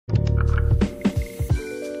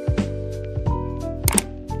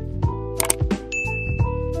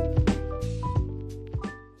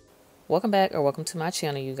Welcome back or welcome to my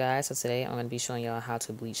channel, you guys. So today I'm going to be showing y'all how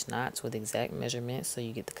to bleach knots with exact measurements so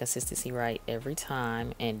you get the consistency right every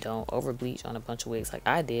time and don't over bleach on a bunch of wigs like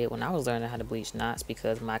I did when I was learning how to bleach knots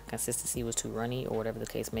because my consistency was too runny or whatever the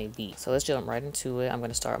case may be. So let's jump right into it. I'm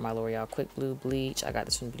going to start with my L'Oreal Quick Blue bleach. I got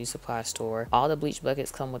this from the beauty supply store. All the bleach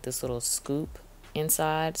buckets come with this little scoop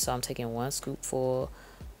inside, so I'm taking one scoopful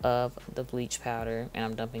of the bleach powder and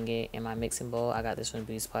I'm dumping it in my mixing bowl. I got this from the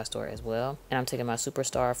beauty supply store as well. And I'm taking my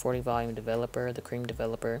Superstar 40 volume developer, the cream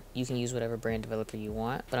developer. You can use whatever brand developer you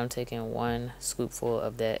want, but I'm taking one scoopful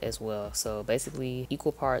of that as well. So basically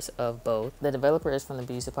equal parts of both. The developer is from the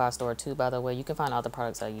beauty supply store too, by the way. You can find all the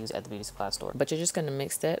products I use at the beauty supply store, but you're just going to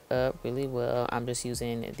mix that up really well. I'm just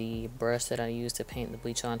using the brush that I use to paint the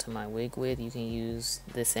bleach onto my wig with. You can use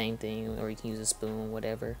the same thing or you can use a spoon,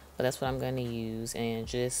 whatever, but that's what I'm going to use. And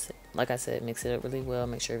just like I said, mix it up really well.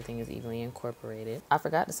 Make sure everything is evenly incorporated. I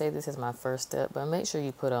forgot to say this is my first step, but make sure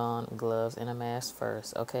you put on gloves and a mask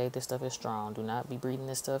first, okay? This stuff is strong. Do not be breathing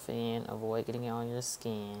this stuff in. Avoid getting it on your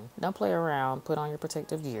skin. Don't play around. Put on your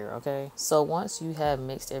protective gear, okay? So once you have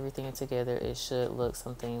mixed everything together, it should look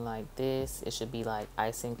something like this. It should be like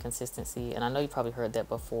icing consistency. And I know you probably heard that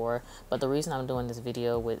before, but the reason I'm doing this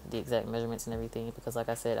video with the exact measurements and everything, because like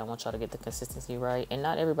I said, I want y'all to get the consistency right. And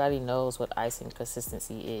not everybody knows what icing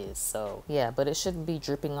consistency is. So yeah, but it shouldn't be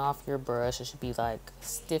dripping off your brush. It should be like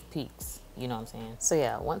stiff peaks. You know what I'm saying? So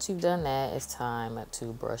yeah, once you've done that, it's time to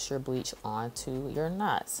brush your bleach onto your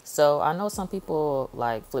knots. So I know some people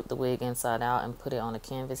like flip the wig inside out and put it on a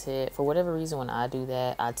canvas head. For whatever reason, when I do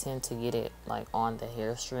that, I tend to get it like on the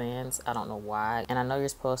hair strands. I don't know why. And I know you're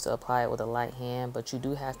supposed to apply it with a light hand, but you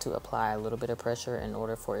do have to apply a little bit of pressure in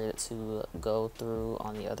order for it to go through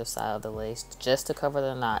on the other side of the lace, just to cover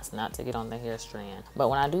the knots, not to get on the hair strand. But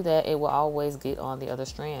when I do that, it will always get on the other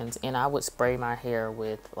strands. And I would spray my hair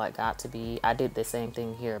with like Got To Be. I did the same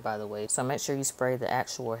thing here, by the way. So make sure you spray the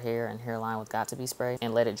actual hair and hairline with Got To Be spray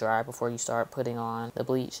and let it dry before you start putting on the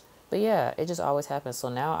bleach. But yeah, it just always happens. So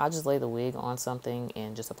now I just lay the wig on something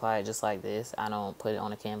and just apply it just like this. I don't put it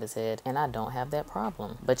on a canvas head and I don't have that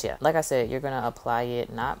problem. But yeah, like I said, you're gonna apply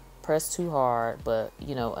it, not press too hard, but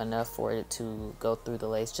you know, enough for it to go through the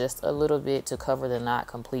lace, just a little bit to cover the knot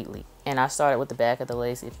completely. And I started with the back of the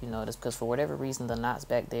lace, if you notice, because for whatever reason the knots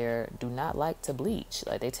back there do not like to bleach.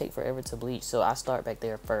 Like they take forever to bleach, so I start back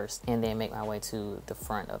there first and then make my way to the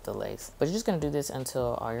front of the lace. But you're just gonna do this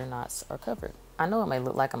until all your knots are covered. I know it may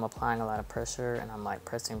look like I'm applying a lot of pressure and I'm like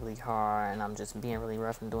pressing really hard and I'm just being really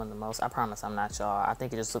rough and doing the most. I promise I'm not, y'all. I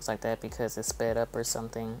think it just looks like that because it's sped up or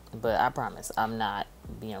something, but I promise I'm not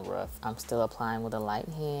being rough. I'm still applying with a light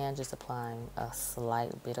hand, just applying a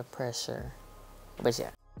slight bit of pressure. But yeah.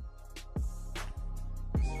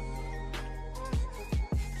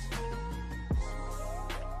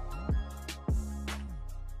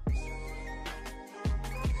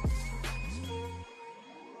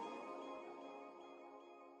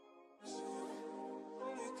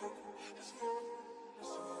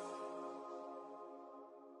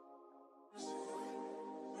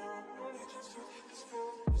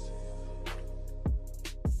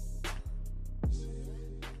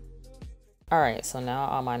 Alright, so now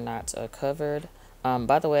all my knots are covered.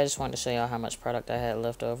 By the way, I just wanted to show y'all how much product I had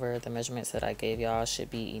left over. The measurements that I gave y'all should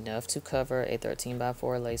be enough to cover a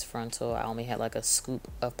 13x4 lace frontal. I only had like a scoop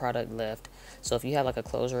of product left. So if you have like a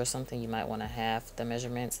closure or something, you might want to half the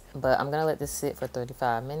measurements. But I'm going to let this sit for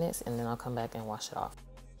 35 minutes and then I'll come back and wash it off.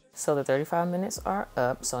 So the 35 minutes are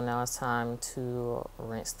up, so now it's time to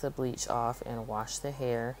rinse the bleach off and wash the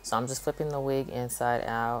hair. So I'm just flipping the wig inside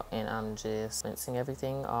out and I'm just rinsing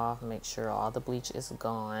everything off, make sure all the bleach is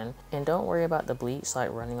gone. And don't worry about the bleach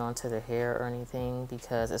like running onto the hair or anything,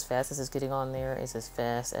 because as fast as it's getting on there, it's as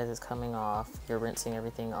fast as it's coming off. You're rinsing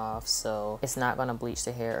everything off, so it's not going to bleach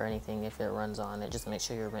the hair or anything if it runs on it. Just make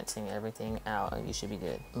sure you're rinsing everything out and you should be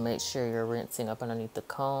good. Make sure you're rinsing up underneath the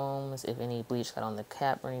combs. If any bleach got on the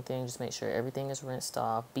cap or anything, just make sure everything is rinsed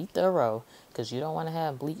off. Be thorough, because you don't want to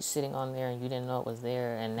have bleach sitting on there and you didn't know it was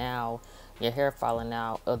there and now your hair falling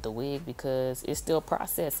out of the wig because it's still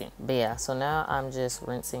processing. But yeah, so now I'm just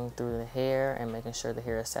rinsing through the hair and making sure the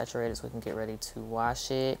hair is saturated so we can get ready to wash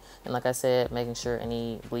it. And like I said, making sure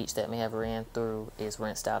any bleach that may have ran through is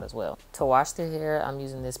rinsed out as well. To wash the hair, I'm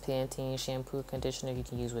using this Pantene shampoo conditioner. You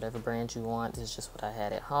can use whatever brand you want. This is just what I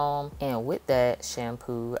had at home. And with that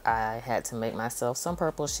shampoo, I had to make myself some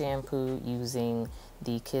purple shampoo using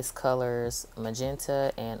the Kiss Colors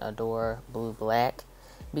Magenta and Adore Blue Black,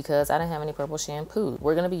 because I didn't have any purple shampoo.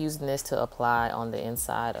 We're going to be using this to apply on the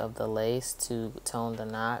inside of the lace to tone the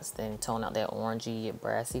knots, then tone out that orangey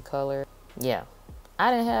brassy color. Yeah, I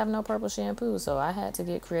didn't have no purple shampoo, so I had to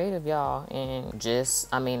get creative, y'all, and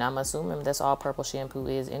just, I mean, I'm assuming that's all purple shampoo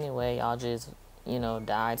is anyway. Y'all just, you know,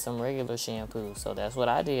 dyed some regular shampoo. So that's what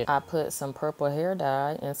I did. I put some purple hair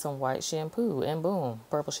dye and some white shampoo, and boom,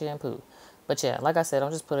 purple shampoo. But yeah, like I said, I'm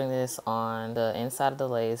just putting this on the inside of the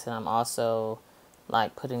lace, and I'm also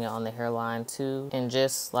like putting it on the hairline too, and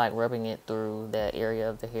just like rubbing it through that area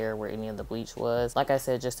of the hair where any of the bleach was. Like I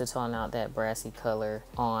said, just to tone out that brassy color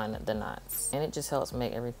on the knots, and it just helps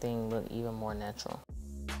make everything look even more natural.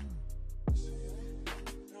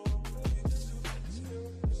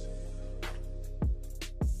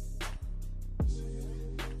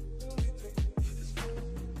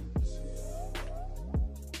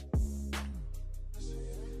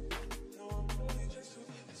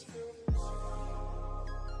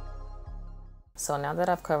 So now that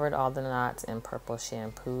I've covered all the knots in purple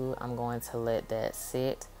shampoo, I'm going to let that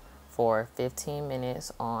sit for 15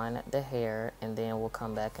 minutes on the hair, and then we'll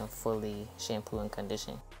come back and fully shampoo and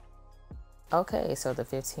condition. Okay, so the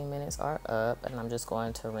 15 minutes are up, and I'm just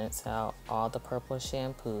going to rinse out all the purple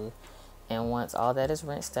shampoo. And once all that is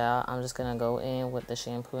rinsed out, I'm just going to go in with the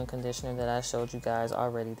shampoo and conditioner that I showed you guys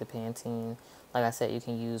already, the Pantene. Like I said, you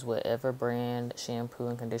can use whatever brand shampoo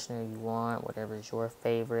and conditioner you want, whatever is your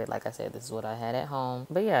favorite. Like I said, this is what I had at home.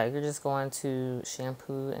 But yeah, you're just going to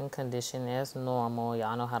shampoo and condition as normal.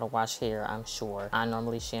 Y'all know how to wash hair, I'm sure. I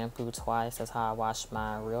normally shampoo twice. That's how I wash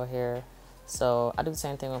my real hair. So I do the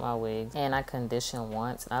same thing with my wigs, and I condition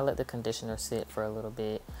once, and I let the conditioner sit for a little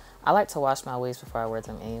bit. I like to wash my wigs before I wear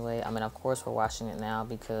them anyway. I mean, of course, we're washing it now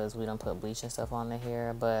because we don't put bleach and stuff on the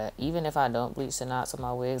hair. But even if I don't bleach the knots on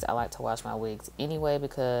my wigs, I like to wash my wigs anyway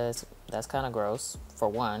because that's kind of gross, for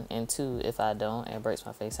one. And two, if I don't, it breaks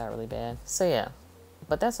my face out really bad. So yeah.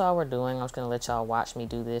 But that's all we're doing. I'm just going to let y'all watch me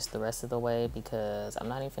do this the rest of the way because I'm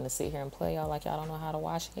not even going to sit here and play y'all like y'all don't know how to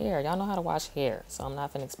wash hair. Y'all know how to wash hair, so I'm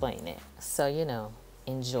not going to explain it. So, you know,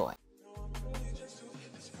 enjoy.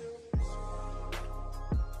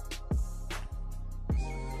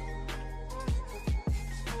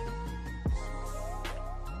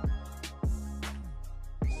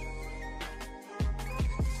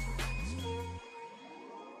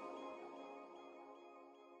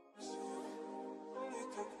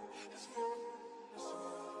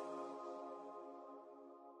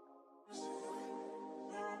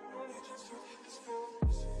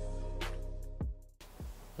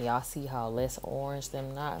 Y'all see how less orange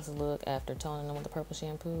them knots look after toning them with the purple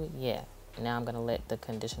shampoo? Yeah. Now I'm going to let the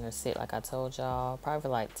conditioner sit like I told y'all, probably for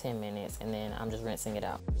like 10 minutes, and then I'm just rinsing it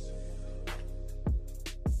out.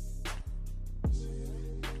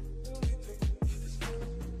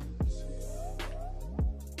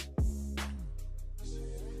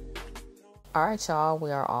 Alright y'all,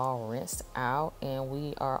 we are all rinsed out and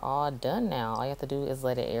we are all done now. All you have to do is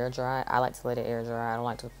let it air dry. I like to let it air dry. I don't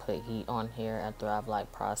like to put heat on here after I've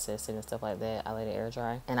like processed it and stuff like that. I let it air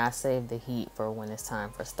dry. And I save the heat for when it's time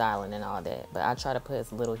for styling and all that. But I try to put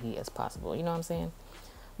as little heat as possible. You know what I'm saying?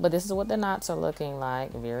 But this is what the knots are looking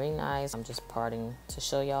like. Very nice. I'm just parting to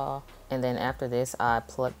show y'all. And then after this, I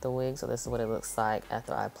plucked the wig. So this is what it looks like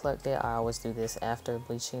after I plucked it. I always do this after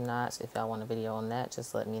bleaching knots. If y'all want a video on that,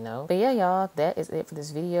 just let me know. But yeah, y'all, that is it for this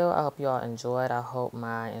video. I hope y'all enjoyed. I hope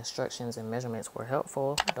my instructions and measurements were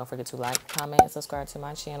helpful. Don't forget to like, comment, and subscribe to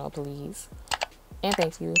my channel, please. And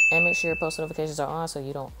thank you. And make sure your post notifications are on so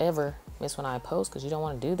you don't ever miss when I post, because you don't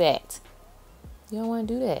want to do that. You don't want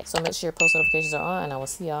to do that. So make sure your post notifications are on, and I will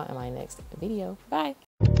see y'all in my next video. Bye.